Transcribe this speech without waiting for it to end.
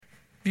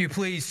If you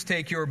please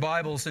take your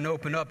Bibles and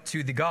open up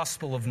to the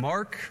Gospel of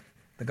Mark.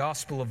 The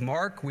Gospel of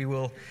Mark. We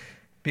will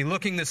be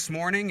looking this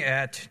morning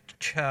at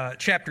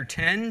chapter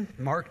 10,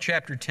 Mark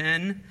chapter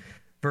 10,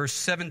 verse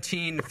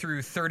 17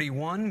 through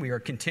 31. We are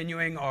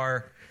continuing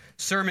our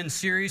sermon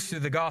series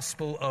through the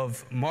Gospel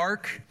of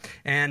Mark.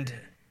 And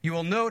you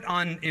will note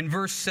in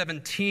verse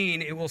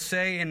 17, it will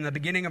say in the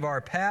beginning of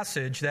our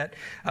passage that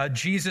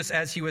Jesus,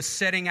 as he was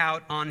setting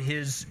out on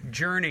his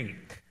journey,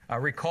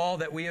 recall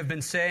that we have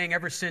been saying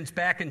ever since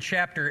back in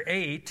chapter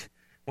 8,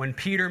 when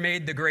Peter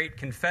made the great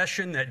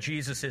confession that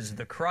Jesus is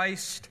the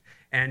Christ,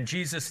 and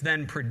Jesus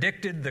then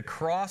predicted the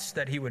cross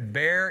that he would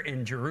bear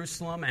in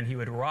Jerusalem and he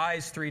would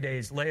rise 3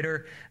 days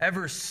later.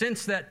 Ever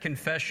since that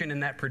confession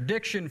and that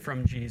prediction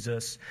from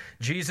Jesus,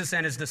 Jesus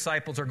and his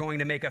disciples are going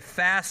to make a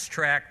fast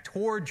track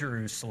toward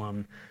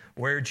Jerusalem,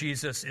 where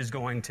Jesus is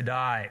going to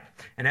die.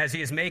 And as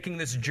he is making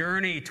this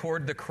journey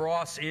toward the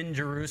cross in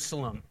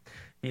Jerusalem,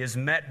 he is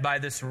met by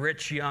this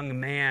rich young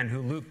man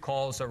who Luke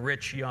calls a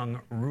rich young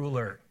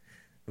ruler,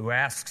 who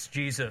asks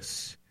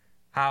Jesus,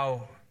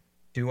 "How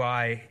do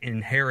I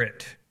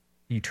inherit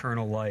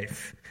eternal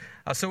life?"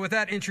 So with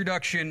that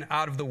introduction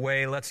out of the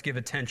way, let's give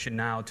attention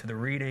now to the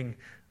reading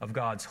of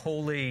God's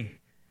holy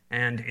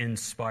and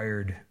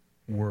inspired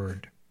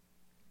word.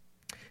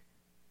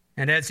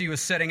 And as he was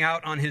setting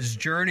out on his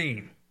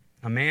journey,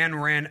 a man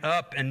ran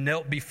up and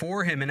knelt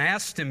before him and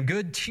asked him,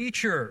 "Good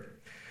teacher,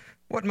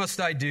 what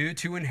must I do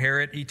to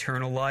inherit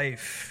eternal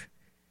life?"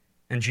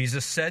 And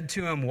Jesus said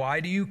to him, "Why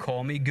do you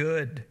call me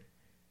good?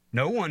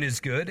 No one is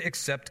good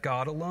except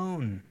God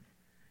alone.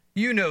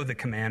 You know the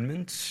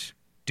commandments.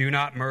 Do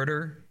not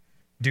murder.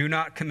 Do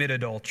not commit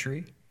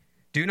adultery.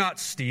 Do not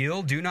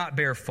steal. Do not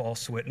bear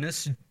false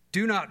witness.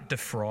 Do not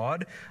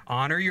defraud.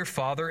 Honor your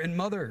father and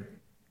mother."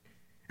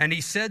 And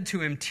he said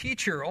to him,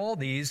 "Teacher, all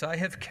these I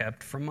have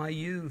kept from my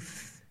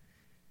youth."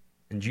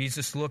 And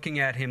Jesus, looking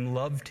at him,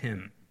 loved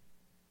him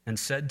and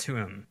said to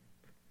him,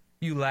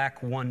 "You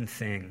lack one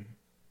thing.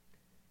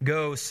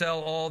 Go,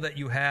 sell all that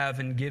you have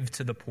and give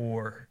to the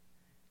poor,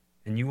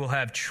 and you will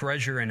have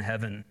treasure in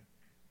heaven.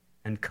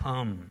 And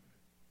come,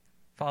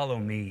 follow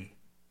me."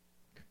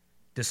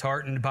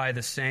 Disheartened by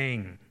the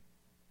saying,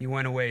 he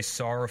went away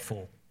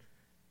sorrowful,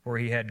 for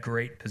he had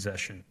great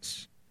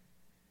possessions.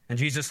 And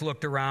Jesus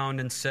looked around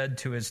and said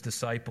to his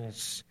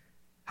disciples,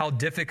 "How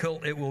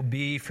difficult it will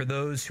be for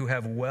those who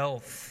have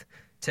wealth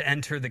to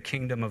enter the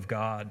kingdom of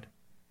God."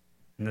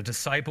 And the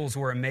disciples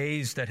were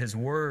amazed at his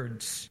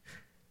words.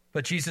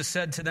 But Jesus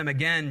said to them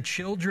again,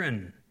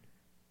 "Children,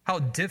 how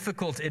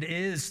difficult it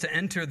is to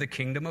enter the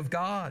kingdom of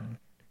God.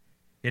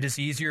 It is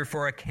easier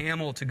for a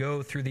camel to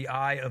go through the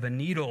eye of a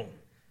needle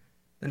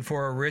than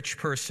for a rich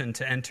person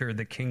to enter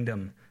the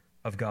kingdom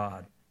of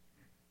God."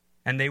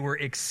 And they were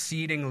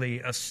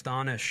exceedingly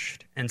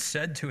astonished and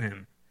said to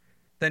him,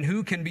 "Then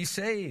who can be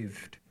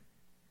saved?"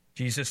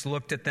 Jesus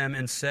looked at them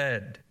and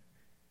said,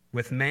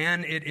 "With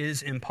man it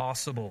is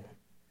impossible,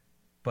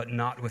 but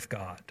not with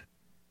God.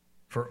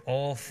 For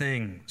all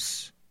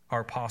things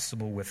are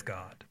possible with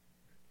God."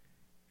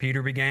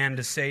 Peter began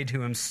to say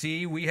to him,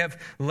 "See, we have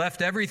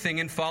left everything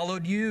and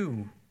followed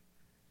you."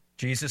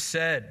 Jesus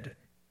said,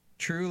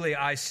 "Truly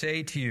I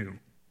say to you,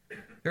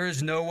 there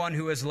is no one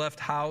who has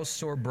left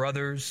house or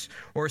brothers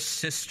or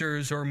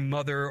sisters or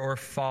mother or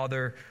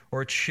father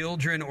or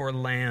children or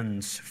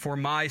lands for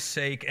my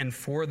sake and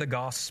for the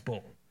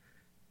gospel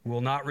who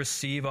will not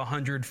receive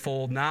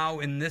 100-fold now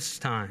in this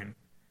time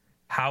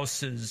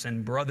houses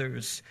and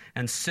brothers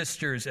and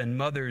sisters and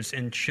mothers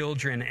and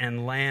children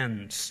and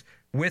lands,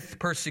 with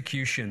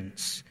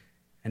persecutions,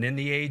 and in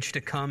the age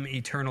to come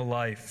eternal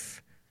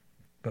life.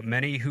 But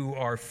many who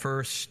are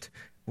first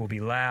will be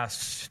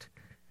last,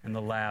 and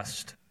the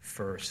last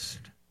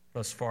first."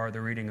 Thus far, the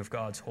reading of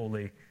God's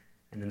holy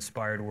and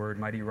inspired word.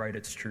 Might he write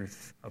its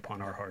truth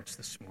upon our hearts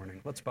this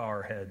morning. Let's bow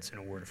our heads in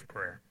a word of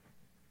prayer.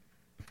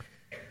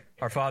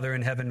 Our Father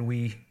in heaven,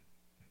 we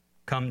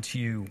come to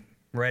you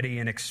ready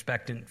and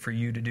expectant for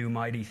you to do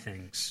mighty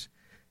things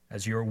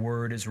as your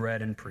word is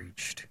read and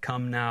preached.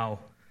 Come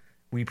now,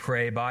 we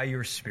pray, by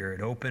your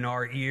Spirit, open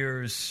our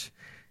ears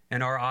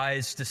and our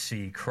eyes to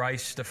see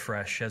Christ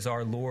afresh as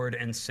our Lord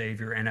and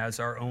Savior and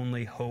as our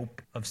only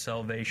hope of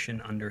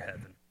salvation under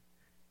heaven.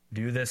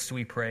 Do this,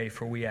 we pray,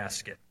 for we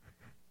ask it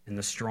in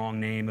the strong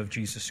name of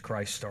Jesus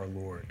Christ our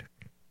Lord.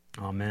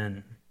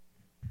 Amen.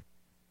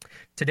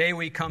 Today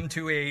we come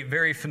to a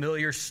very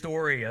familiar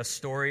story, a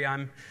story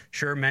I'm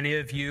sure many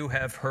of you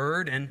have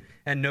heard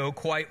and know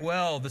quite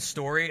well, the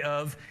story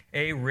of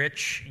a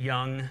rich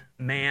young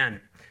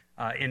man.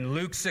 In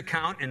Luke's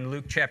account, in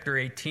Luke chapter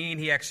 18,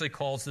 he actually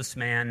calls this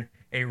man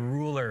a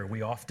ruler.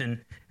 We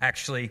often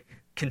actually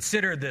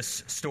consider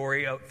this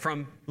story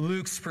from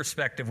Luke's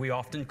perspective. We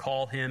often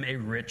call him a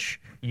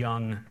rich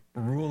young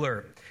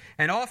ruler.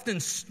 And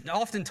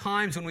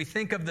oftentimes when we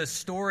think of the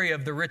story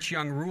of the rich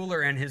young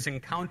ruler and his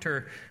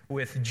encounter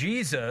with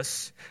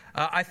Jesus,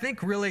 I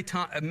think really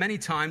many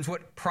times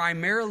what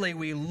primarily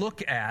we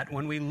look at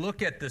when we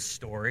look at this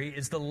story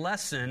is the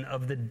lesson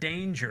of the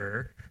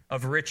danger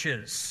of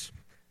riches,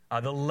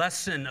 the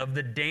lesson of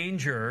the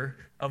danger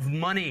of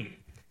money.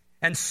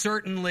 And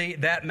certainly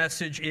that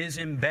message is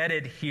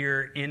embedded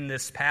here in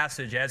this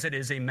passage, as it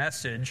is a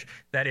message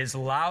that is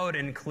loud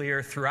and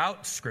clear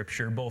throughout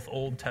Scripture, both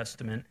Old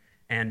Testament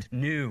and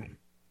New.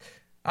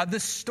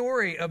 The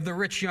story of the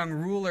rich young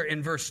ruler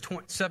in verse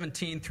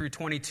 17 through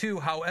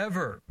 22,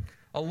 however,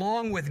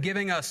 along with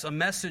giving us a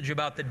message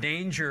about the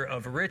danger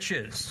of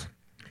riches,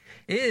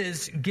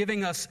 is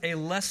giving us a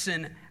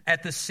lesson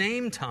at the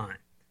same time,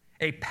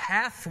 a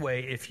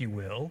pathway, if you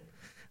will,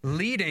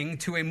 leading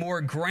to a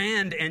more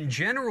grand and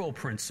general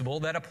principle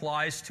that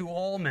applies to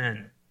all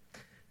men.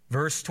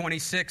 Verse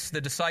 26,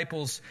 the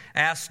disciples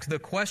ask the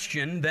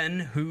question, then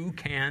who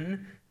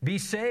can be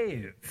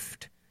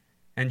saved?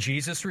 And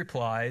Jesus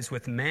replies,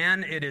 with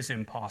man it is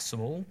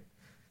impossible,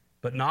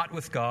 but not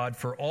with God,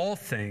 for all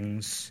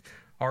things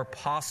are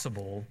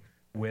possible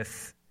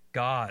with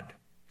God.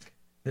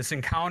 This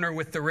encounter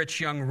with the rich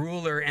young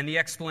ruler and the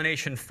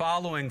explanation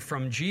following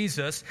from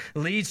Jesus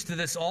leads to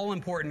this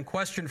all-important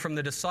question from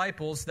the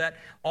disciples that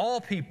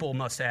all people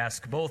must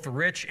ask, both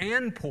rich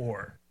and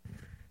poor.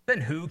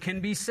 Then who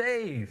can be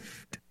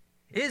saved?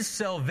 Is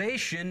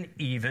salvation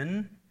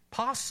even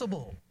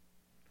possible?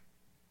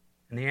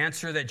 And the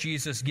answer that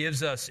Jesus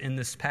gives us in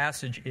this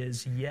passage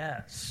is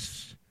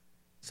yes.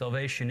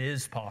 Salvation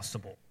is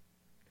possible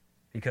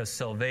because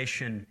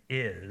salvation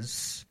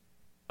is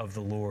of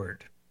the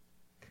Lord.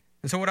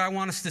 And so what I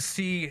want us to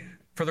see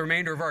for the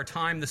remainder of our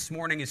time this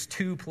morning is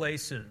two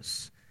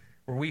places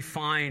where we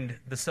find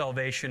the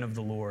salvation of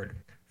the Lord.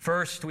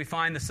 First, we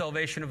find the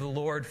salvation of the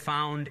Lord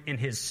found in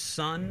His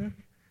Son,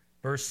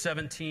 verse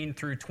 17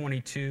 through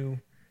 22.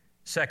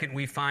 Second,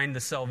 we find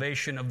the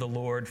salvation of the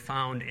Lord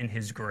found in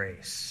His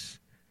grace,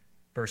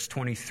 verse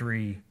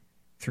 23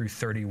 through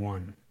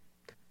 31.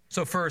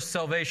 So first,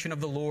 salvation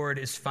of the Lord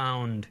is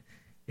found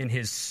in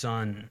His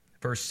Son,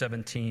 verse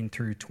 17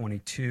 through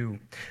 22.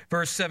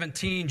 Verse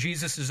 17,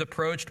 Jesus is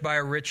approached by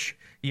a rich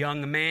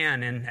young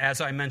man. And as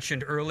I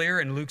mentioned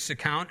earlier in Luke's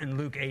account, in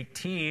Luke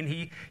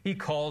 18, he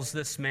calls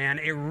this man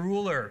a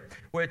ruler,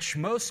 which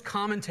most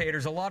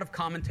commentators, a lot of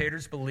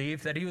commentators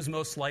believe that he was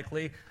most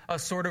likely a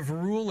sort of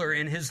ruler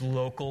in his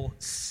local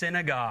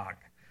synagogue.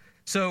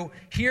 So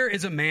here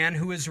is a man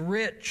who is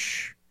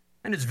rich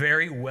and is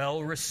very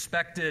well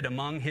respected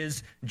among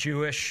his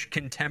Jewish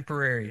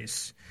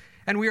contemporaries.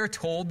 And we are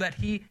told that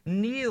he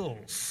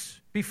kneels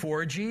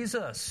before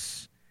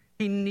Jesus.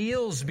 He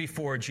kneels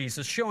before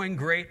Jesus, showing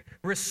great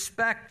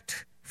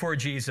respect for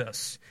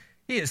Jesus.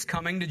 He is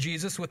coming to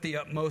Jesus with the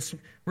utmost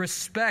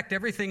respect.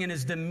 Everything in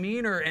his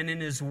demeanor and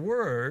in his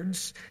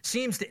words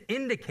seems to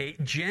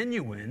indicate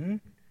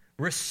genuine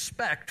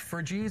respect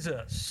for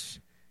Jesus.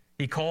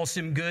 He calls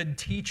him good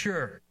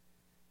teacher.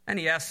 And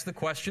he asks the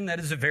question that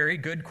is a very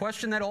good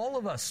question that all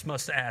of us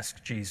must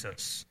ask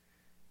Jesus.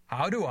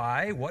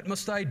 What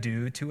must I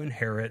do to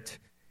inherit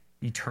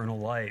eternal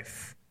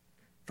life?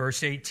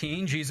 Verse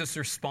 18, Jesus'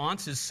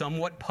 response is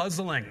somewhat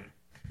puzzling.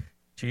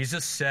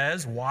 Jesus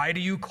says, why do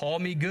you call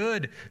me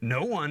good?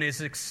 No one is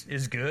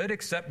good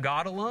except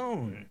God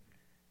alone.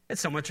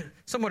 It's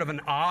somewhat of an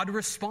odd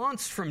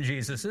response from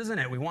Jesus, isn't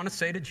it? We want to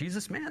say to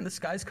Jesus, man, this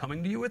guy's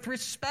coming to you with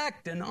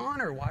respect and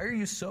honor. Why are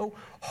you so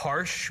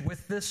harsh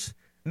with this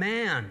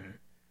man?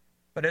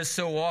 But as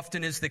so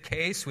often is the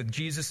case with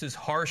Jesus'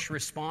 harsh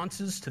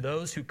responses to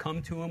those who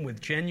come to him with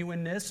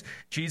genuineness,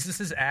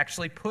 Jesus is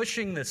actually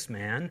pushing this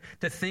man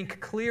to think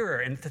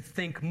clearer and to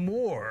think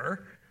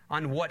more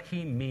on what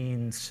he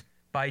means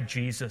by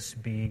Jesus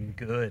being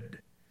good.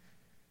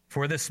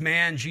 For this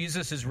man,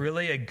 Jesus is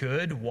really a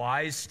good,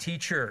 wise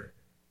teacher.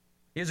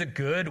 He is a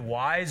good,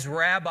 wise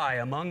rabbi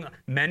among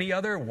many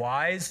other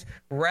wise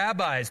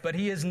rabbis, but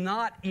he is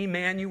not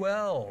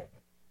Emmanuel,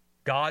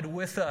 God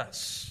with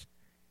us.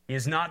 He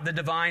is not the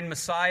divine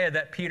Messiah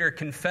that Peter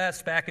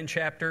confessed back in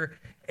chapter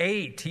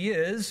 8. He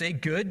is a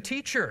good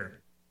teacher.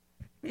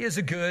 He is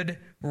a good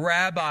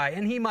rabbi,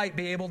 and he might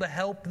be able to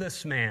help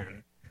this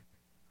man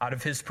out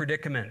of his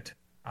predicament,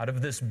 out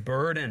of this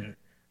burden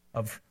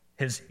of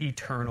his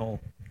eternal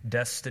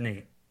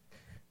destiny.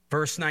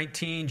 Verse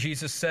 19,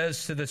 Jesus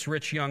says to this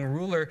rich young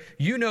ruler,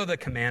 you know the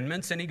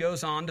commandments, and he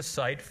goes on to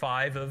cite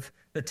 5 of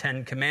the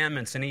 10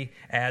 commandments, and he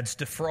adds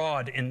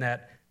defraud in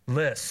that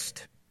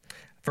list.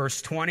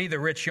 Verse 20, the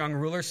rich young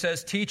ruler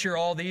says, teacher,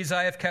 all these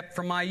I have kept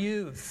from my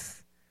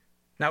youth.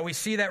 Now we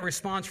see that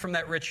response from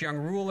that rich young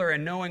ruler,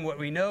 and knowing what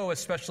we know,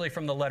 especially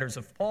from the letters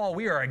of Paul,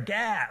 we are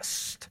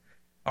aghast,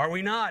 are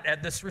we not,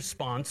 at this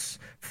response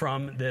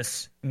from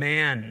this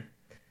man?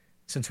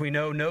 Since we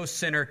know no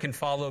sinner can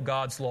follow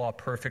God's law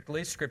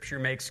perfectly, Scripture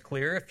makes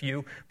clear if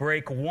you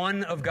break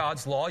one of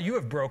God's law, you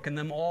have broken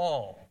them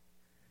all.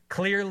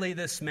 Clearly,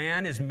 this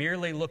man is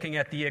merely looking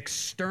at the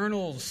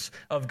externals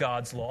of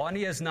God's law, and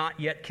he has not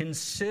yet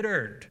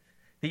considered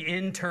the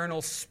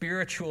internal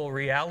spiritual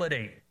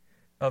reality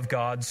of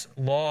God's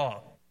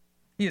law.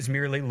 He is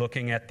merely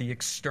looking at the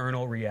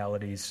external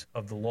realities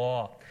of the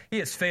law. He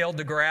has failed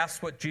to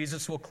grasp what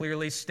Jesus will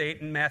clearly state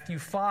in Matthew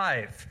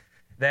 5,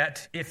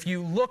 that if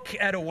you look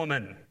at a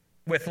woman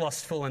with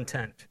lustful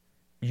intent,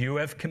 you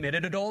have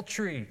committed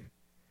adultery.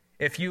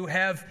 If you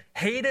have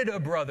hated a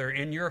brother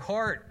in your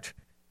heart,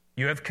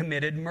 You have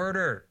committed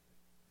murder.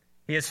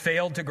 He has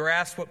failed to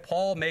grasp what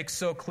Paul makes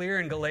so clear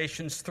in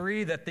Galatians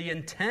 3, that the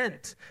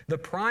intent, the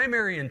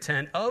primary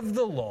intent of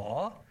the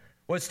law,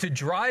 was to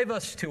drive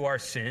us to our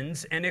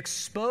sins and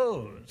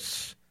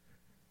expose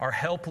our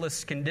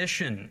helpless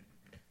condition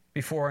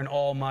before an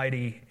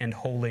almighty and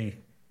holy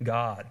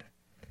God.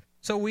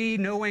 So we,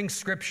 knowing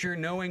Scripture,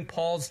 knowing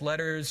Paul's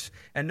letters,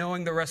 and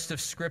knowing the rest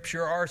of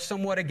Scripture, are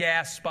somewhat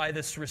aghast by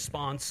this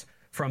response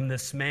from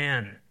this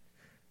man.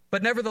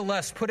 But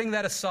nevertheless, putting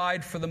that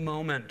aside for the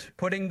moment,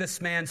 putting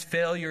this man's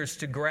failures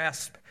to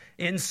grasp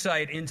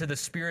insight into the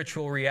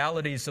spiritual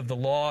realities of the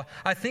law,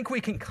 I think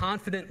we can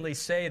confidently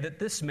say that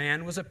this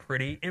man was a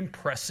pretty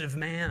impressive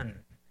man.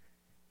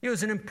 He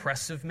was an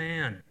impressive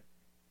man.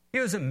 He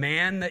was a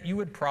man that you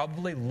would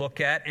probably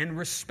look at and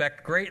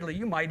respect greatly.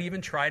 You might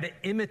even try to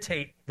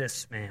imitate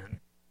this man.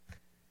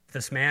 If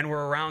this man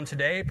were around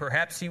today,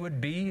 perhaps he would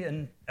be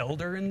an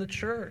elder in the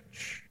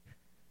church.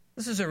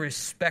 This is a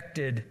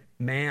respected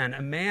man,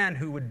 a man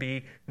who would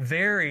be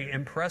very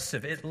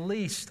impressive, at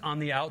least on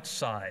the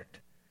outside,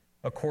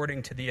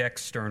 according to the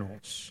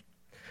externals.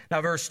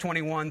 Now, verse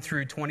 21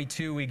 through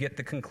 22, we get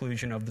the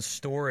conclusion of the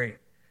story.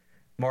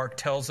 Mark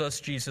tells us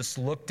Jesus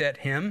looked at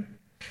him,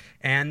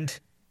 and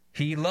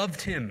he loved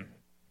him,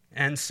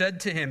 and said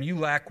to him, "You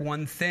lack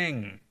one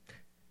thing.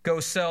 Go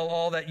sell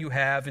all that you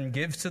have and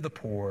give to the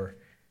poor,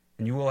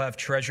 and you will have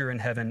treasure in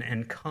heaven,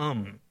 and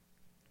come,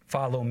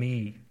 follow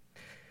me."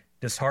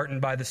 Disheartened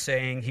by the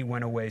saying, he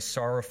went away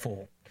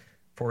sorrowful,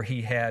 for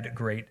he had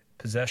great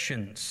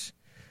possessions.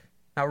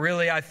 Now,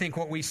 really, I think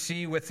what we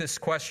see with this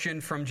question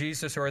from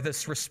Jesus, or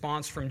this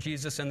response from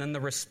Jesus, and then the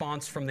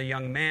response from the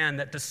young man,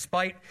 that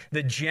despite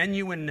the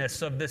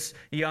genuineness of this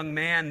young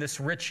man, this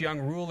rich young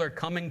ruler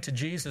coming to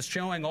Jesus,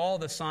 showing all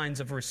the signs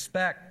of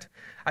respect,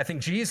 I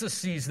think Jesus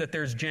sees that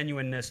there's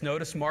genuineness.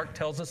 Notice Mark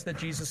tells us that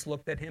Jesus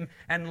looked at him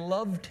and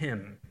loved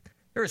him.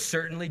 There is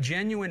certainly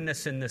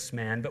genuineness in this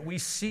man, but we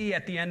see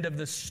at the end of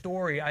the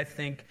story, I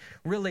think,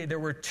 really there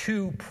were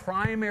two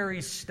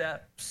primary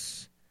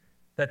steps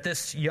that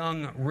this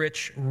young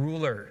rich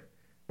ruler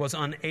was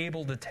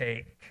unable to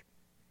take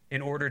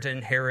in order to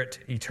inherit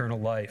eternal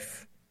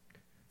life.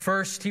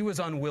 First, he was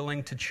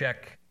unwilling to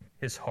check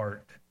his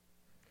heart.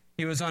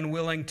 He was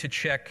unwilling to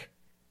check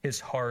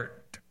his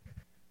heart.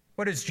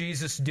 What is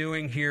Jesus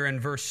doing here in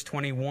verse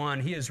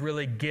 21? He is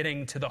really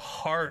getting to the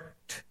heart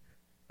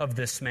of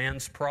this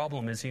man's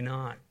problem, is he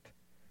not?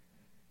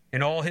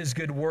 In all his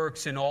good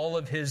works, in all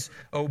of his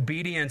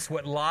obedience,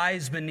 what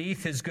lies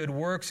beneath his good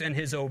works and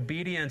his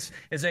obedience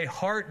is a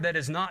heart that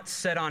is not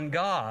set on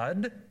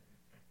God,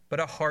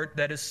 but a heart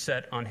that is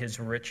set on his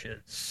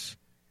riches.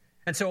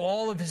 And so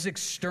all of his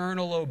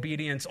external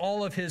obedience,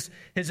 all of his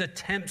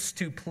attempts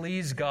to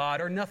please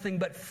God are nothing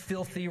but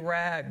filthy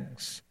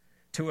rags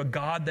to a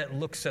God that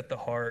looks at the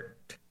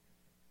heart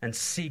and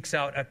seeks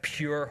out a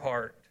pure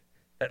heart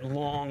that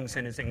longs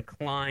and is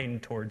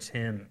inclined towards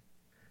him.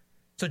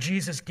 So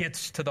Jesus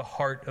gets to the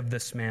heart of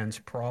this man's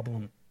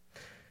problem.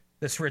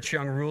 This rich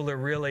young ruler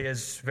really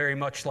is very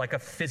much like a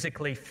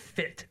physically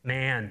fit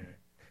man.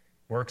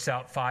 Works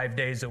out 5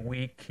 days a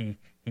week. He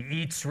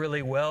eats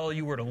really well.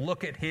 You were to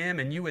look at him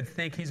and you would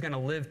think he's going to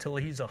live till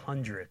he's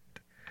 100.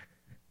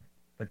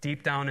 But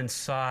deep down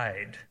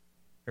inside,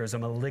 there's a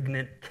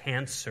malignant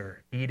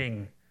cancer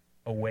eating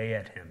away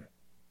at him.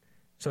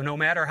 So no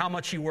matter how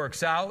much he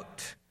works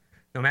out,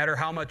 no matter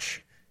how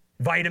much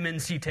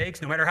vitamins he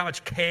takes, no matter how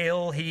much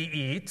kale he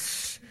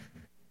eats,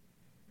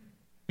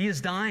 he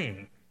is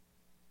dying.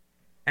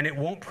 And it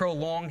won't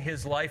prolong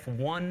his life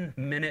 1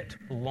 minute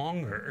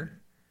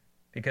longer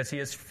because he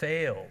has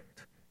failed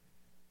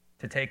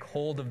to take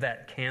hold of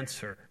that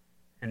cancer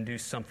and do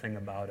something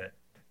about it.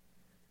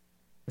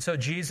 And so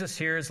Jesus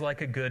here is like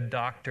a good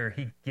doctor.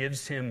 He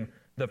gives him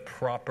the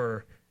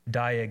proper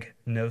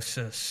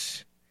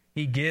diagnosis.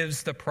 He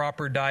gives the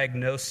proper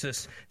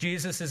diagnosis.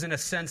 Jesus is in a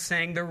sense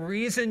saying, the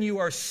reason you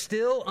are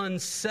still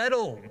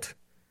unsettled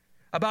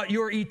about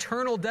your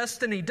eternal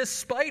destiny,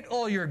 despite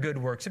all your good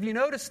works. Have you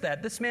noticed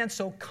that? This man's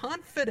so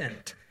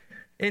confident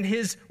in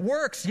his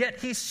works, yet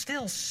he's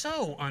still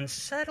so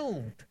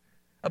unsettled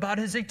about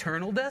his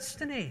eternal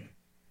destiny.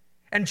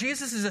 And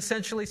Jesus is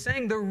essentially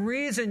saying, the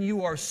reason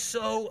you are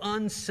so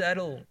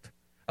unsettled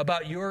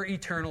about your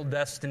eternal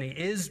destiny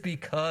is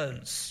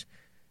because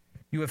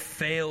you have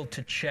failed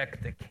to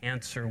check the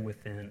cancer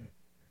within.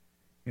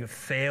 You have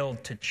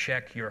failed to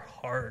check your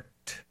heart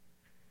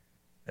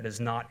that is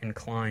not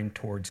inclined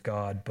towards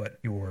God, but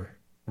your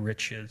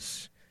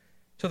riches.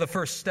 So the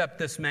first step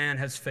this man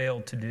has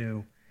failed to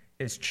do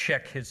is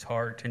check his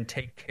heart and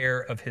take care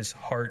of his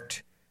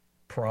heart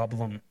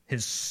problem,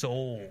 his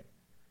soul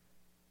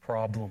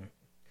problem.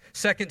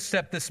 Second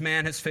step this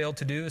man has failed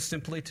to do is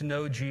simply to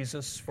know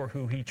Jesus for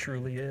who he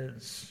truly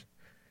is,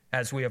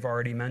 as we have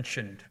already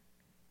mentioned.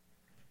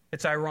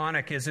 It's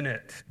ironic, isn't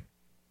it,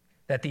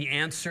 that the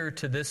answer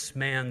to this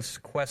man's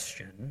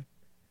question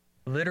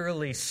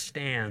literally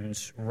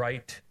stands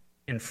right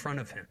in front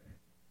of him.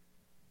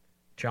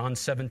 John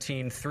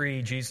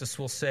 17:3, Jesus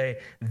will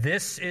say,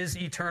 "This is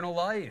eternal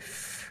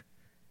life,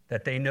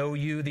 that they know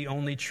you, the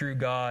only true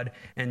God,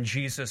 and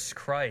Jesus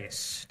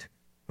Christ,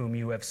 whom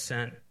you have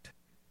sent.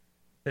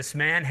 This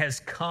man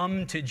has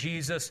come to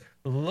Jesus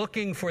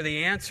looking for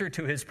the answer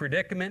to his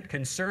predicament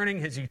concerning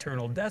his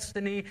eternal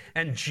destiny,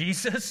 and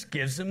Jesus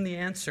gives him the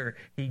answer.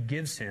 He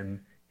gives him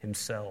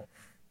himself.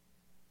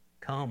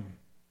 Come,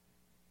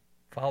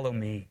 follow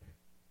me.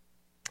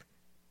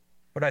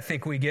 What I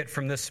think we get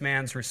from this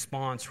man's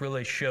response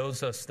really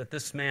shows us that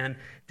this man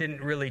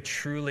didn't really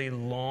truly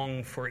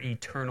long for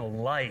eternal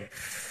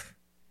life.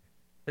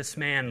 This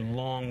man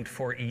longed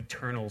for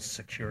eternal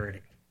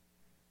security.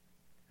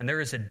 And there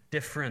is a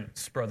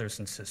difference, brothers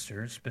and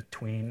sisters,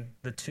 between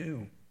the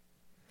two.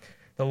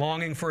 The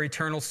longing for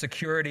eternal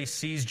security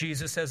sees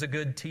Jesus as a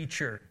good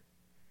teacher.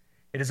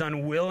 It is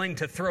unwilling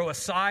to throw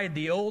aside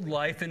the old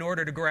life in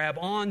order to grab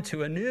on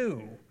to a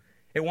new.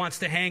 It wants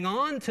to hang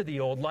on to the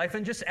old life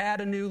and just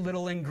add a new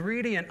little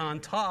ingredient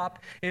on top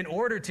in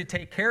order to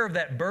take care of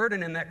that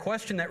burden and that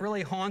question that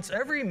really haunts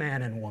every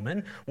man and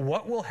woman.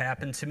 What will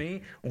happen to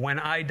me when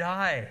I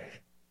die?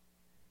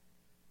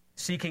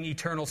 Seeking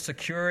eternal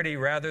security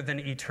rather than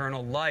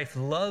eternal life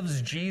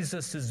loves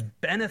Jesus'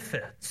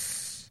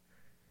 benefits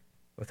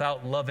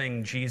without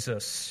loving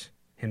Jesus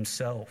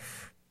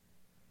himself.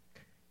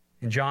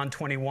 In John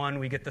 21,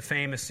 we get the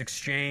famous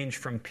exchange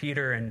from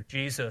Peter and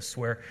Jesus,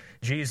 where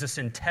Jesus,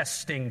 in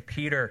testing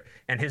Peter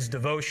and his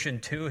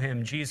devotion to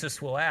him,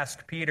 Jesus will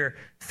ask Peter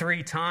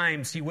 3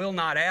 times. He will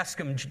not ask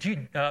him,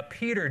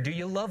 Peter, do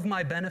you love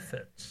my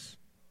benefits?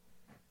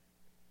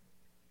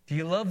 Do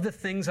you love the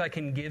things I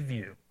can give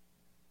you?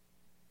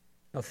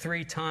 No,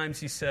 3 times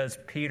he says,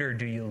 Peter,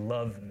 do you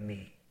love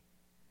me?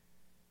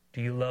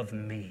 Do you love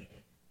me?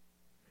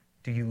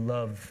 Do you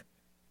love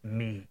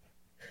me?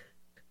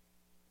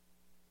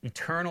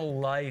 Eternal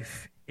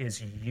life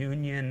is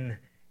union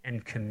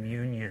and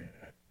communion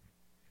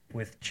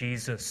with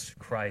Jesus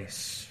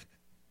Christ,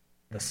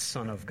 the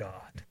Son of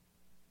God.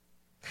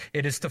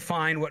 It is to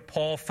find what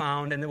Paul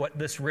found and what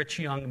this rich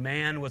young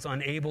man was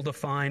unable to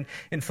find.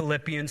 In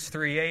Philippians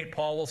 3:8,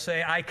 Paul will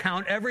say, I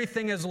count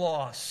everything as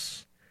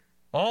loss.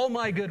 All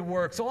my good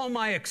works, all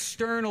my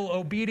external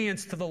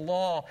obedience to the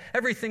law,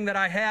 everything that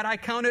I had, I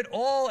count it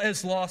all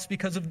as loss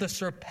because of the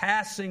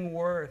surpassing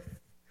worth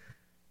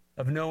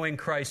of knowing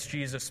Christ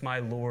Jesus my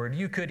Lord.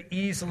 You could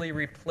easily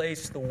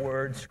replace the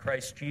words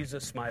Christ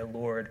Jesus my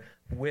Lord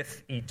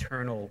with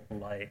eternal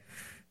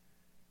life,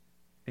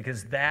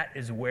 because that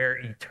is where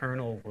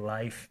eternal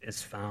life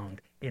is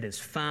found. It is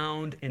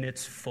found in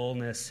its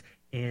fullness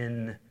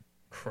in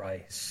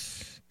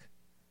Christ.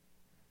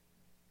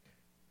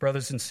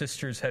 Brothers and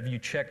sisters, have you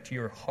checked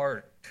your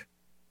heart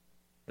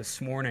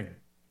this morning?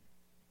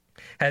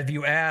 Have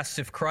you asked,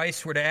 if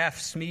Christ were to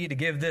ask me to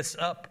give this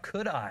up,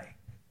 could I?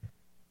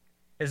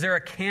 Is there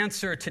a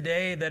cancer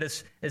today that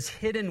is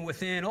hidden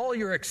within all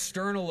your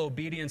external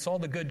obedience, all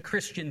the good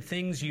Christian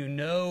things you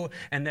know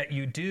and that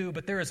you do,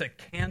 but there is a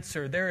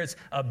cancer, there is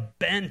a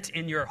bent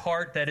in your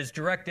heart that is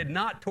directed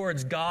not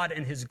towards God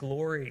and His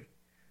glory,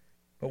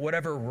 but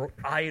whatever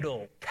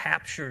idol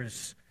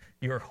captures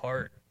your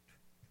heart?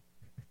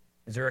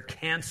 Is there a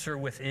cancer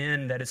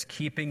within that is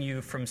keeping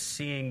you from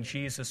seeing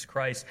Jesus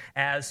Christ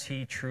as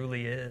He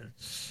truly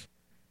is,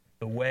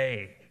 the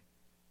way,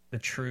 the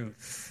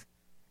truth,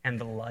 and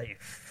the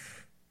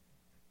life?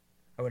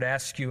 I would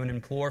ask you and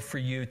implore for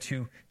you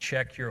to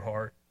check your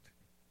heart.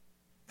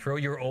 Throw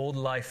your old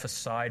life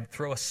aside.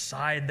 Throw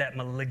aside that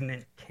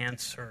malignant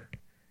cancer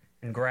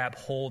and grab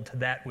hold to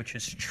that which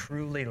is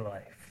truly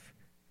life.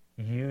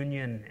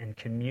 Union and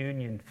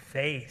communion,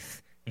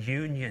 faith,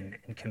 union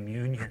and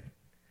communion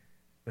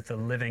with the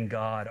living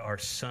God, our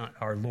Son,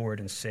 our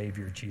Lord and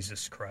Savior,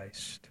 Jesus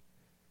Christ.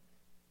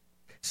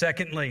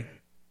 Secondly,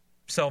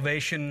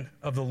 salvation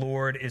of the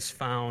Lord is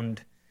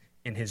found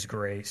in His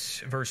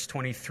grace. Verse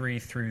 23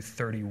 through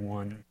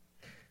 31.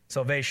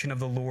 Salvation of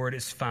the Lord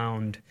is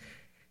found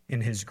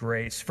in His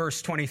grace.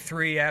 Verse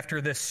 23,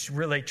 after this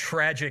really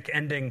tragic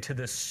ending to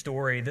this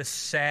story, this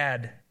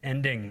sad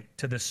ending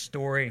to this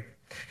story,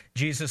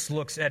 Jesus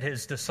looks at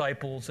His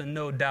disciples, and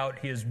no doubt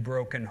He is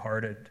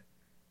brokenhearted.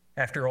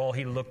 After all,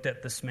 He looked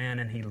at this man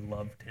and He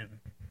loved him.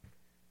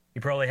 He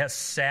probably has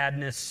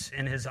sadness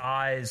in His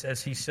eyes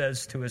as He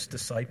says to His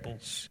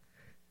disciples,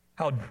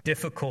 how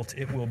difficult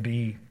it will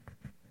be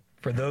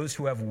for those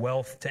who have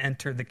wealth to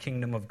enter the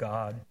kingdom of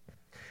God.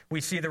 We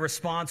see the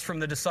response from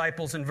the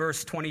disciples in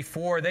verse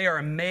 24. They are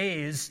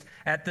amazed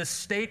at this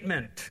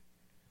statement.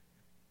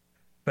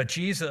 But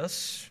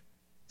Jesus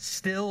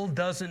still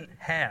doesn't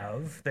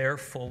have their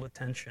full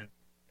attention.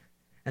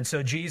 And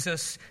so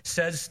Jesus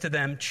says to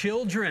them,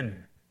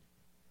 children,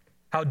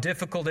 how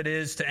difficult it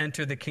is to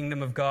enter the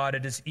kingdom of God.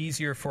 It is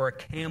easier for a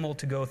camel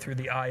to go through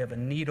the eye of a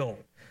needle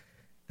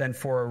than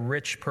for a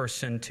rich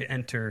person to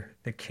enter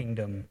the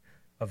kingdom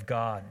of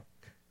God.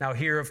 Now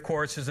here, of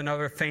course, is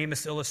another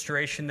famous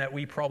illustration that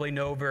we probably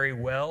know very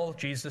well.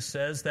 Jesus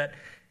says that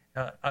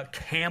a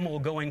camel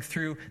going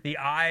through the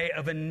eye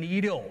of a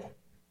needle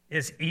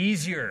is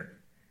easier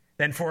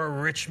than for a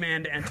rich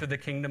man to enter the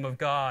kingdom of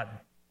God.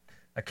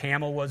 A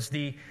camel was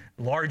the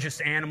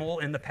largest animal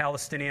in the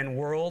Palestinian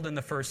world in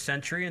the first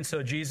century, and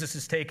so Jesus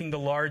is taking the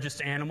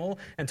largest animal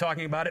and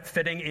talking about it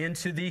fitting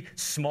into the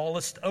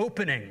smallest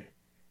opening.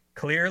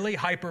 Clearly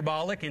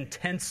hyperbolic,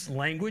 intense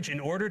language in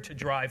order to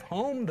drive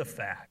home the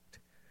fact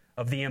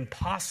of the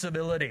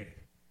impossibility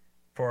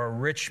for a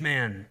rich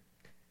man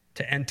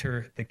to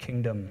enter the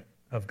kingdom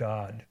of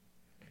God.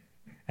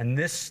 And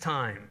this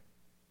time,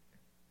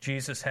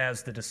 Jesus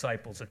has the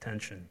disciples'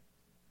 attention.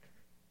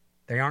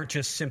 They aren't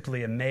just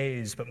simply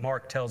amazed, but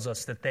Mark tells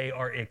us that they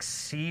are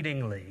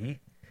exceedingly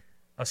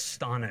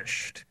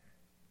astonished.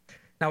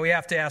 Now we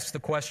have to ask the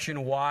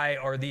question, why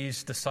are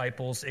these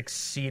disciples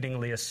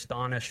exceedingly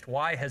astonished?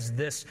 Why has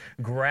this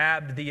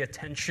grabbed the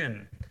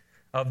attention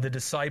of the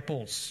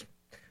disciples?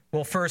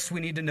 Well, first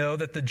we need to know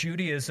that the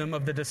Judaism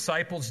of the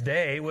disciples'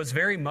 day was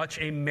very much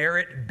a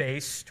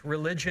merit-based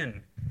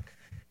religion.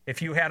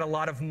 If you had a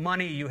lot of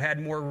money, you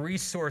had more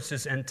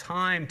resources and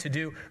time to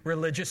do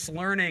religious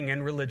learning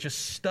and religious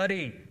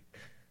study.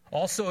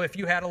 Also, if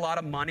you had a lot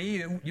of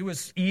money, it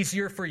was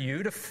easier for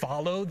you to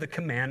follow the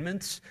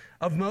commandments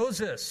of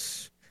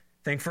Moses.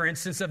 Think, for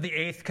instance, of the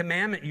 8th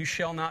commandment, you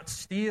shall not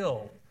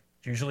steal.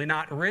 It's usually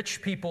not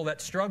rich people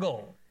that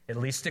struggle, at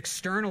least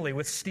externally,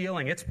 with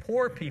stealing. It's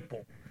poor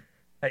people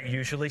that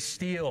usually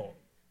steal.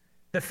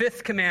 The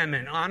 5th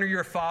commandment, honor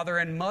your father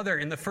and mother.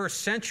 In the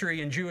first century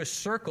in Jewish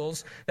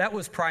circles, that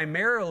was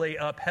primarily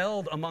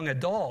upheld among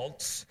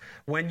adults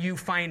when you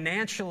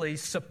financially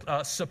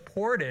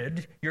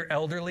supported your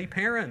elderly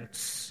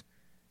parents.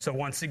 So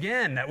once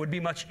again, that would be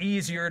much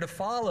easier to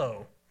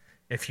follow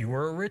if you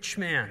were a rich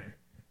man.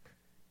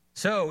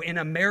 So in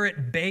a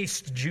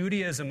merit-based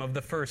Judaism of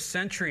the first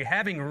century,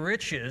 having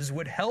riches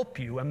would help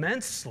you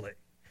immensely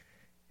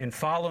in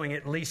following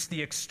at least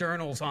the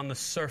externals on the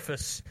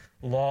surface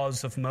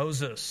laws of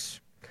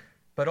Moses.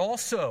 But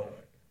also,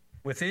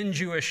 within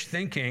Jewish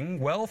thinking,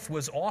 wealth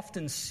was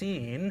often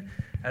seen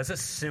as a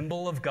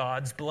symbol of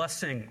God's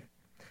blessing.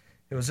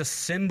 It was a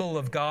symbol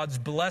of God's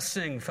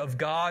blessing, of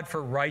God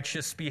for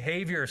righteous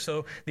behavior.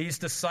 So these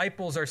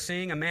disciples are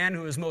seeing a man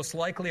who is most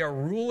likely a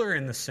ruler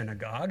in the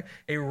synagogue,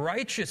 a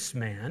righteous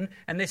man,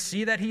 and they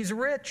see that he's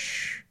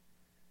rich.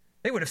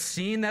 They would have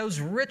seen those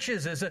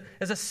riches as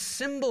a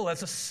symbol,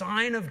 as a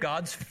sign of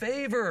God's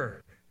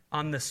favor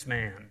on this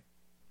man.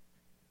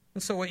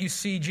 And so what you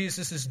see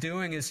Jesus is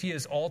doing is he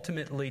is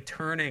ultimately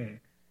turning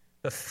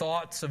the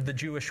thoughts of the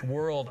Jewish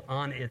world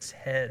on its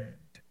head.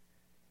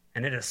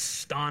 And it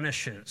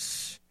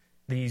astonishes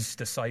these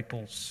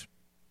disciples.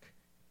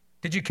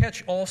 Did you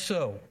catch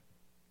also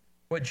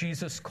what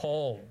Jesus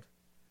called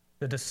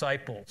the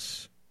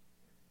disciples?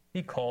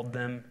 He called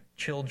them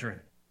children.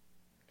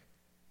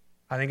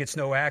 I think it's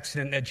no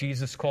accident that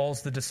Jesus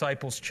calls the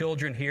disciples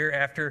children here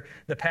after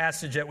the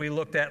passage that we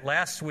looked at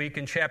last week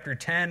in chapter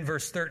 10,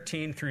 verse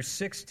 13 through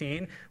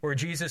 16, where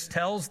Jesus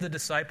tells the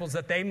disciples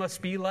that they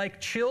must be like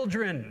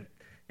children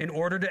in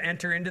order to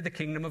enter into the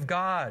kingdom of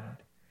God.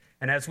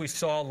 And as we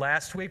saw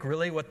last week,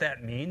 really what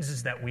that means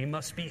is that we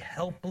must be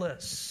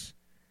helpless,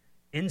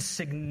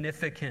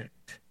 insignificant,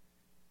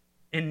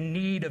 in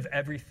need of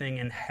everything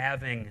and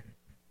having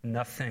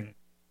nothing.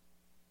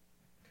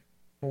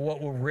 Well,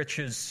 what will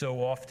riches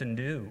so often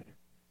do?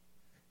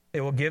 They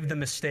will give the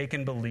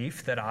mistaken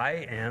belief that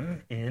I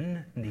am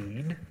in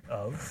need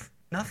of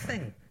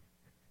nothing.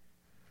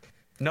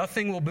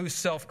 Nothing will boost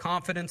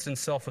self-confidence and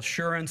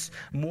self-assurance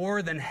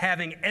more than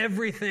having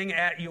everything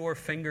at your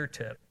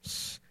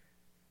fingertips,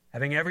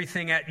 having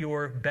everything at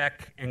your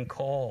beck and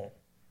call.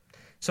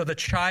 So the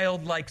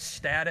childlike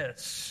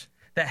status,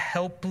 the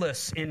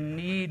helpless, in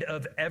need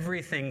of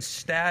everything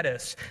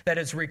status that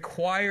is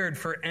required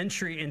for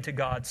entry into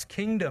God's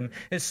kingdom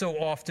is so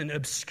often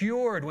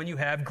obscured when you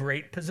have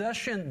great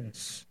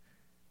possessions,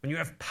 when you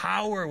have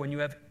power, when you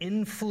have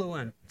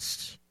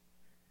influence.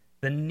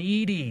 The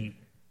needy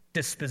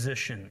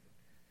disposition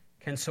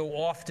can so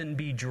often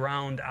be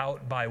drowned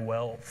out by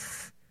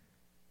wealth,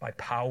 by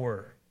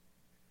power,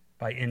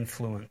 by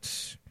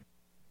influence.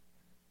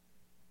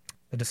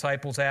 The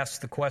disciples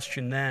asked the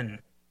question then,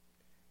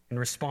 in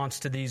response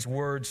to these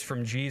words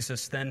from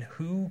Jesus, then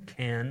who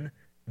can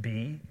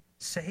be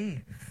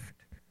saved?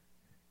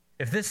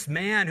 If this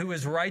man who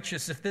is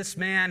righteous, if this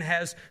man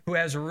who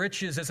has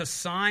riches as a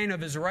sign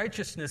of his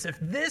righteousness, if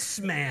this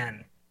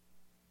man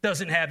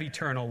doesn't have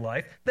eternal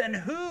life, then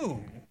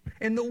who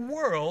in the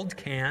world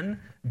can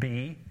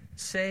be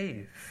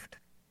saved?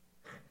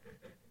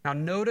 Now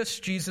notice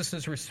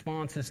Jesus'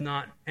 response is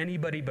not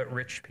anybody but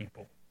rich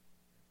people.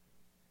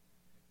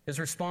 His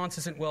response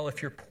isn't, well,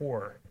 if you're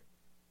poor.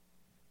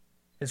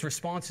 His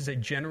response is a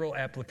general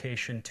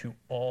application to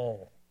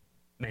all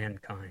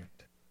mankind.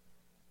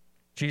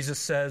 Jesus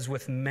says,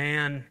 with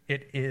man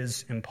it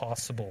is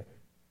impossible,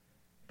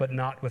 but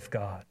not with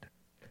God.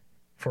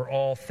 For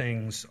all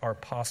things are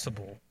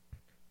possible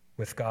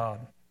with God.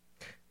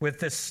 With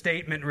this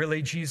statement,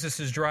 really, Jesus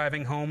is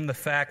driving home the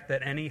fact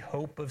that any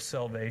hope of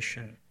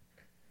salvation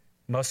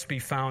must be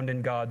found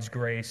in God's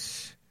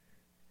grace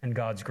and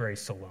God's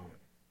grace alone.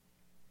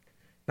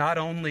 Not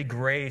only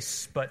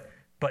grace, but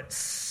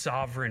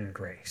sovereign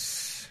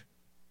grace.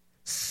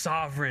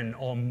 sovereign,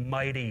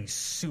 almighty,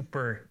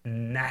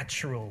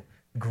 supernatural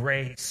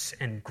grace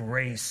and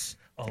grace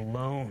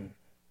alone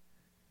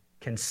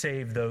can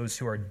save those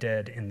who are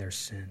dead in their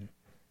sin.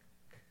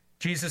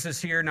 Jesus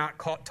is here not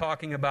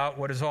talking about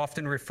what is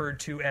often referred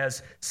to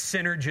as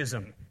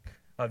synergism,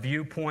 a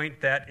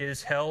viewpoint that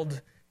is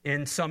held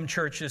in some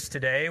churches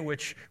today,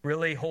 which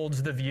really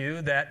holds the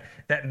view that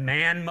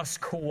man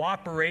must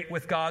cooperate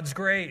with God's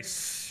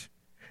grace.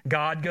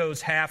 God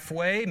goes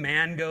halfway,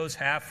 man goes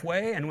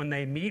halfway, and when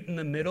they meet in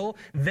the middle,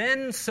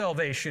 then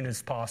salvation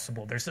is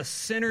possible. There's a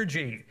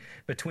synergy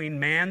between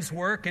man's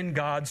work and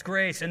God's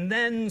grace, and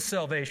then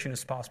salvation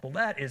is possible.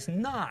 That is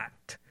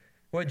not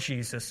what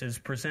Jesus is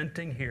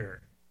presenting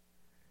here.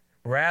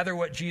 Rather,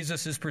 what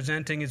Jesus is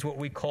presenting is what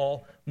we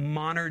call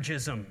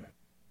monergism.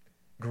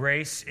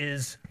 Grace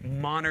is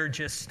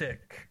monergistic,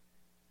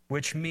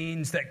 which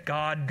means that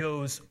God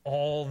goes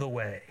all the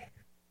way.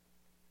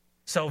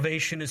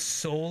 Salvation is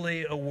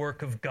solely a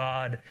work of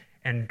God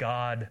and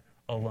God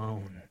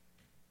alone.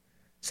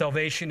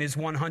 Salvation is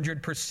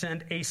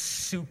 100% a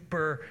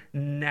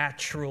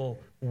supernatural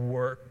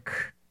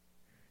work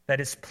that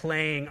is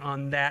playing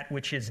on that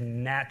which is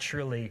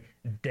naturally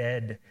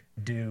dead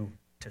due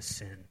to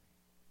sin.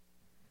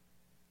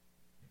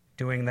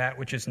 Doing that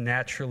which is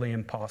naturally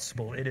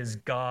impossible. It is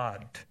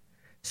God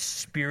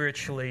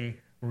spiritually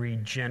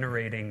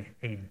regenerating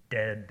a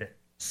dead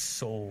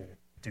soul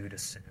due to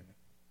sin.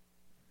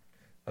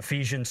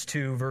 Ephesians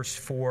 2, verse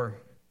 4,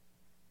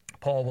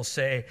 Paul will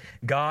say,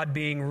 God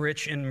being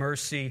rich in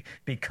mercy,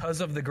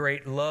 because of the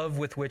great love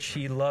with which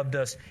he loved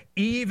us,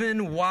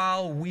 even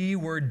while we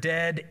were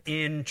dead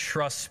in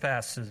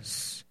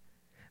trespasses,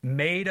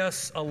 made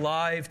us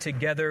alive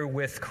together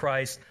with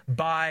Christ.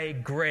 By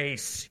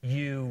grace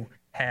you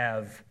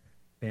have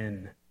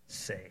been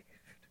saved.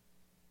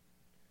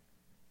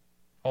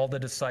 All the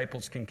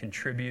disciples can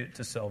contribute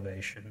to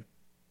salvation.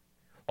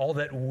 All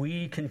that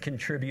we can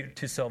contribute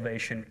to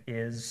salvation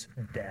is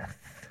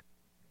death.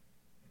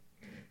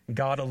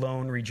 God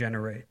alone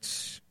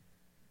regenerates.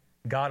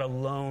 God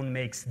alone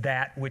makes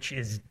that which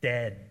is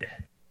dead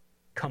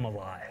come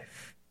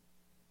alive.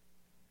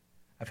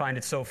 I find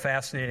it so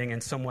fascinating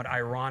and somewhat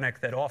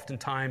ironic that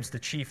oftentimes the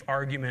chief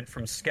argument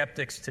from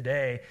skeptics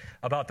today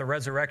about the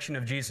resurrection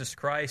of Jesus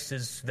Christ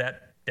is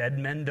that dead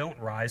men don't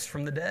rise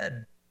from the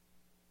dead.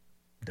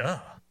 Duh.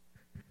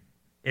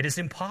 It is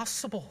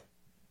impossible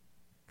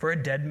for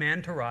a dead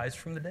man to rise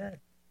from the dead.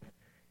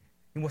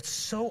 And what's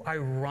so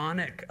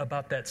ironic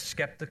about that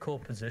skeptical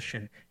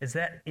position is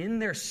that in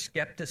their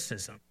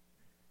skepticism,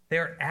 they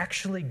are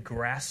actually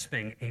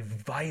grasping a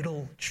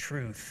vital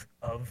truth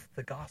of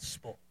the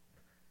gospel.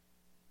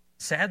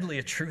 Sadly,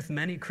 a truth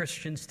many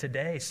Christians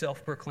today,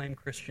 self-proclaimed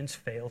Christians,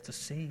 fail to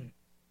see.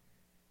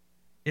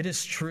 It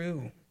is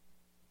true.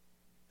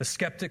 The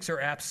skeptics are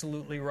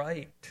absolutely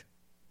right.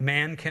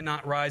 Man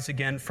cannot rise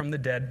again from the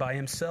dead by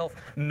himself.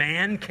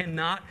 Man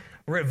cannot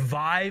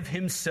revive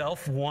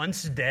himself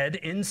once dead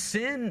in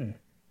sin.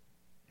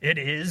 It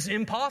is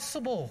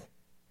impossible.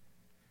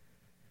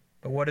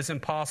 But what is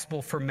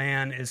impossible for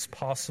man is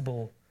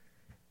possible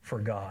for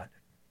God.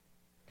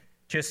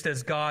 Just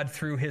as God,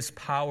 through his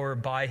power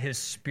by his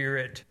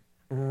Spirit,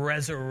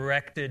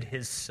 resurrected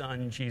his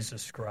Son,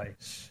 Jesus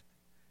Christ,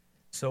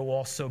 so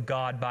also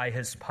God, by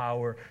his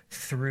power,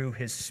 through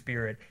his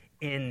Spirit,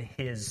 in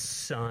his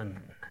Son,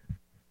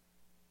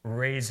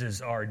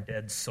 raises our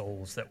dead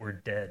souls that were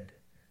dead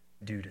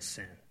due to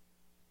sin.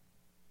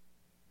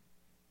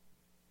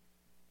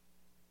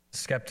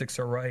 Skeptics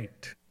are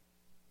right.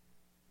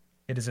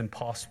 It is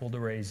impossible to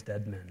raise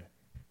dead men.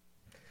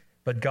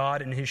 But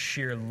God, in his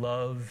sheer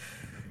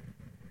love,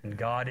 and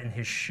God, in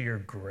his sheer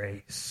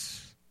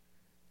grace,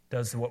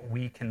 does what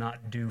we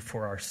cannot do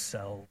for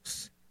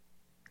ourselves.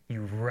 He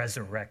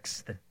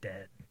resurrects the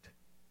dead.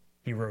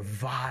 He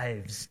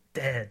revives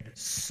dead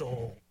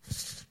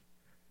souls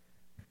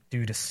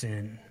due to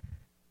sin.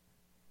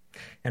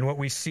 And what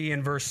we see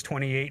in verse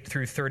 28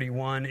 through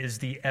 31 is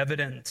the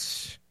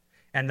evidence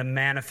and the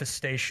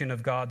manifestation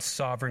of God's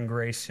sovereign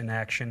grace in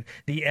action.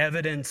 The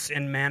evidence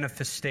and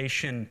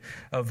manifestation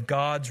of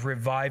God's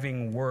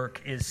reviving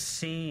work is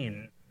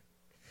seen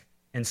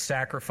in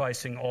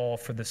sacrificing all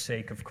for the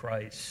sake of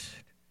Christ.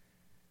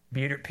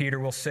 Peter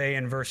will say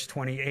in verse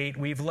 28,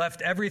 we've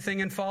left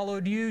everything and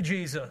followed you,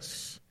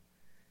 Jesus.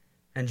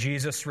 And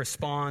Jesus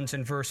responds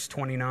in verse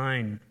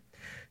 29,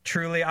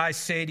 truly I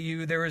say to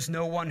you, there is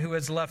no one who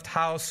has left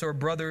house or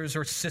brothers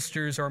or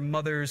sisters or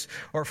mothers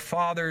or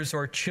fathers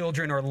or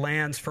children or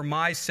lands for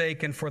my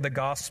sake and for the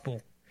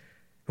gospel,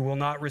 who will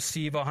not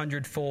receive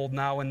 100-fold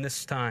now in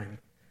this time,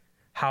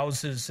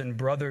 houses and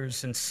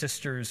brothers and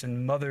sisters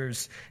and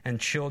mothers and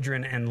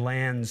children and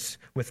lands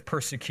with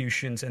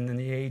persecutions, and in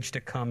the age to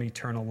come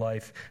eternal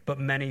life. But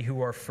many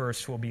who are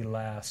first will be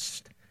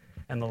last,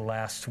 and the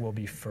last will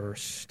be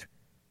first.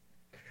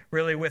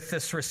 Really, with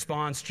this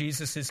response,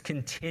 Jesus is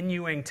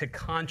continuing to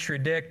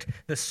contradict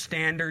the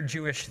standard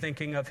Jewish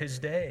thinking of his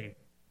day.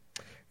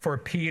 For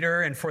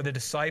Peter and for the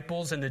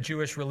disciples and the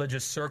Jewish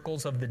religious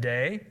circles of the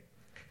day,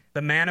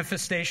 The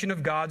manifestation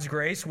of God's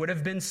grace would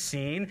have been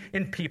seen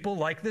in people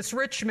like this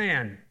rich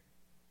man.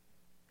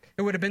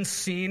 It would have been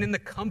seen in the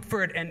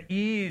comfort and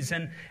ease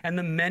and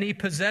the many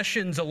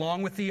possessions,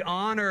 along with the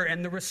honor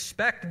and the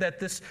respect that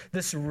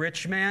this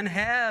rich man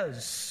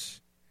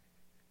has.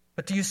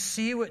 But do you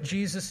see what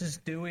Jesus is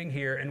doing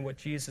here and what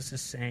Jesus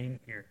is saying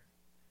here?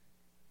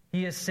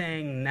 He is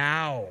saying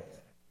now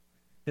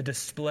the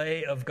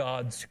display of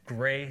God's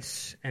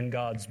grace and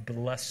God's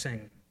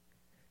blessing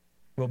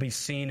will be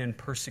seen in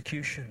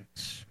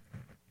persecutions,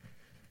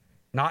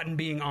 not in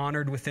being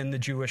honored within the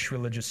Jewish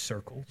religious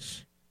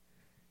circles.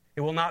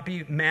 It will not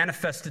be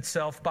manifest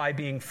itself by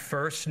being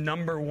first,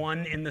 number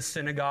one in the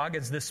synagogue,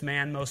 as this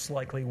man most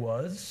likely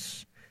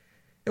was.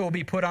 It will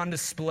be put on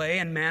display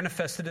and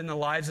manifested in the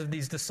lives of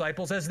these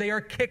disciples as they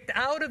are kicked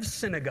out of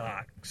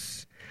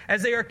synagogues,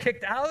 as they are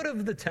kicked out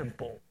of the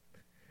temple,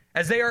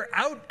 as they are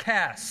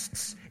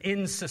outcasts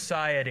in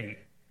society.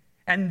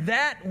 And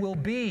that will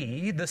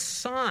be the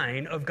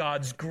sign of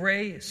God's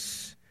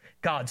grace,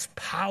 God's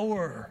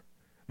power,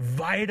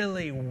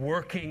 vitally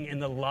working in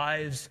the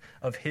lives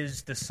of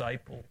his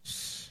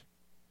disciples.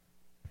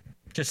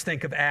 Just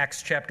think of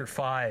Acts chapter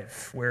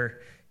 5, where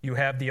you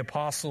have the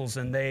apostles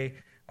and they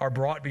are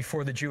brought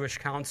before the Jewish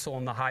council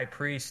and the high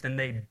priest, and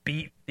they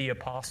beat the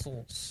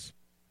apostles.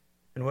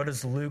 And what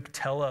does Luke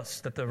tell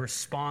us that the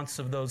response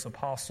of those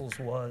apostles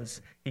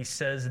was? He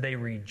says they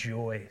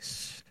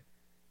rejoiced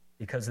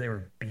because they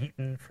were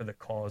beaten for the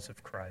cause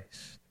of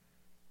Christ.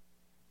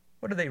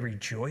 What are they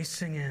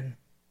rejoicing in?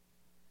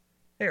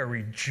 They are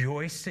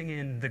rejoicing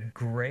in the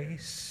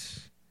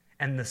grace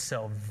and the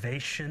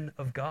salvation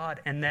of God.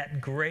 And that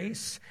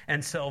grace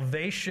and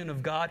salvation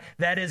of God,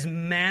 that is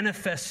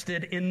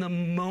manifested in the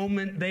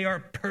moment they are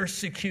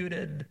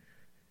persecuted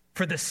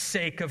for the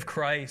sake of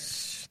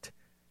Christ.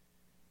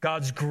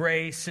 God's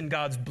grace and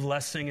God's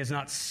blessing is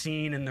not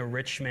seen in the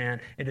rich man.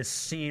 It is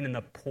seen in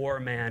the poor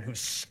man who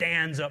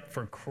stands up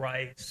for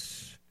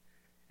Christ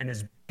and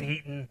is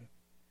beaten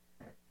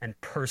and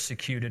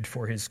persecuted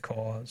for his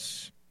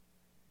cause.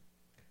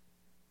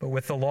 But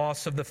with the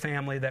loss of the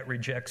family that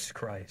rejects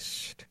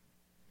Christ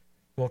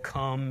will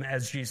come,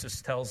 as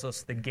Jesus tells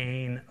us, the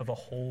gain of a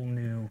whole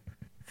new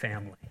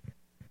family.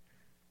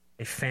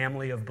 A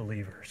family of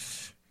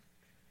believers.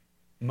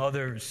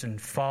 Mothers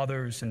and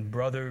fathers and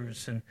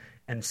brothers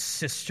and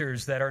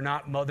sisters that are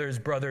not mothers,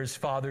 brothers,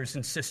 fathers,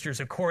 and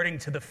sisters according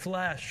to the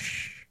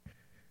flesh,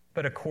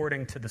 but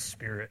according to the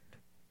Spirit.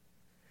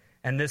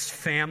 And this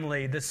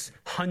family, this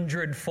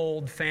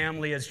 100-fold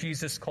family, as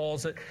Jesus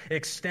calls it,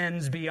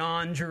 extends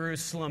beyond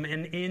Jerusalem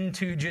and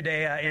into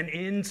Judea and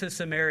into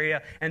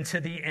Samaria and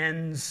to the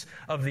ends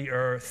of the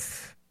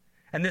earth.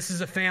 And this is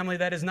a family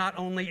that is not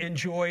only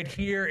enjoyed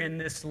here in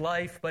this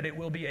life, but it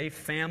will be a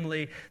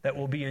family that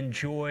will be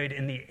enjoyed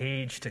in the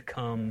age to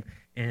come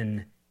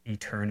in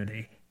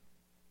eternity.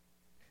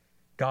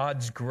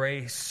 God's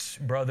grace,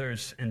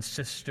 brothers and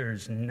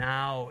sisters,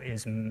 now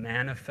is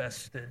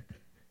manifested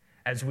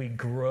as we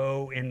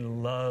grow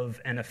in love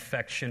and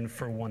affection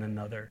for one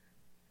another.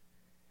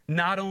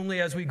 Not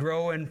only as we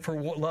grow in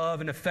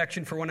love and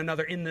affection for one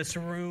another in this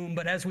room,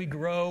 but as we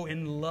grow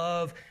in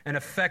love and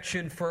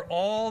affection for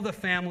all the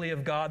family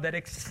of God that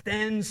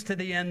extends to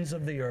the ends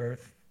of the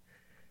earth,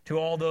 to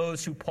all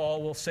those who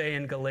Paul will say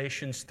in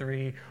Galatians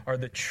 3 are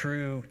the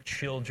true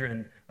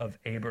children of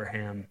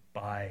Abraham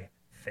by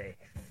faith.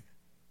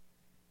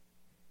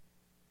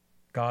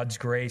 God's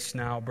grace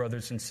now,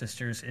 brothers and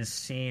sisters, is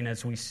seen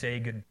as we say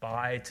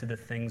goodbye to the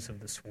things of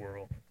this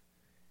world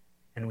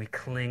and we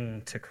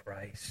cling to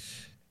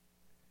Christ.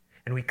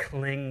 And we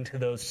cling to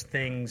those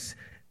things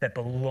that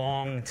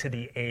belong to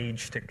the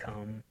age to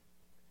come,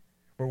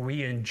 where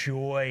we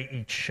enjoy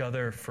each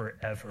other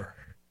forever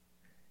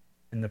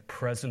in the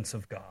presence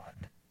of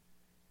God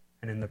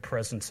and in the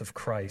presence of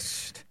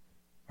Christ,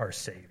 our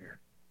Savior.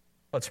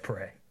 Let's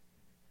pray.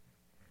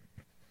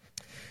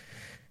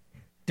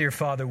 Dear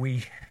Father,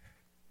 we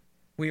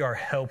are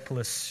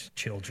helpless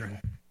children.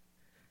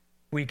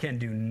 We can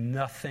do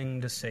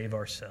nothing to save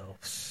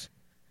ourselves.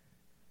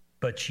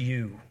 But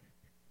you,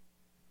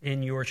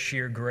 in your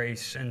sheer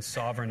grace and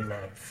sovereign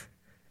love,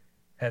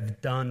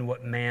 have done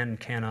what man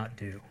cannot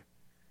do.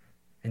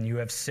 And you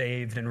have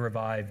saved and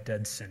revived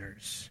dead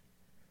sinners.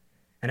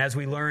 And as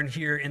we learn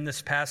here in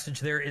this passage,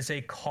 there is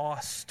a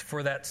cost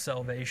for that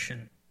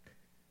salvation.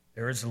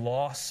 There is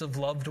loss of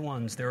loved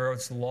ones. There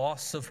is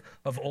loss of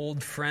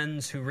old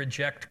friends who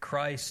reject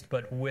Christ,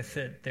 but with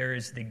it there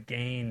is the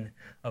gain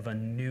of a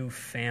new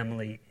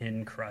family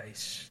in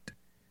Christ,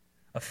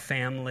 a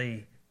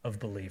family of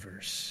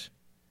believers.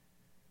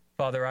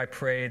 Father, I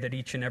pray that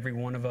each and every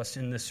one of us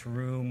in this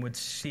room would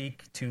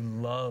seek to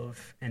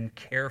love and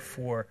care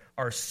for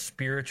our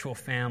spiritual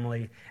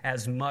family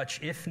as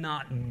much, if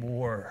not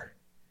more,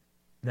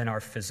 than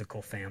our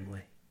physical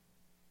family.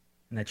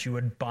 And that you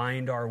would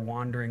bind our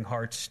wandering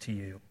hearts to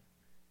you.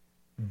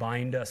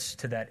 Bind us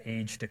to that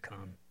age to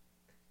come,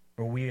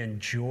 where we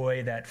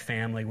enjoy that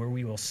family, where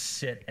we will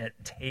sit at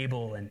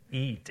table and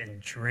eat and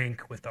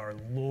drink with our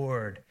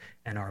Lord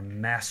and our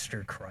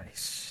Master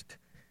Christ.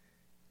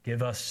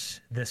 Give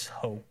us this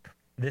hope,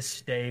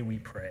 this day, we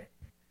pray.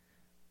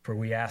 For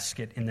we ask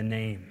it in the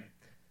name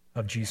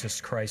of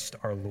Jesus Christ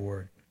our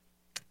Lord.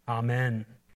 Amen.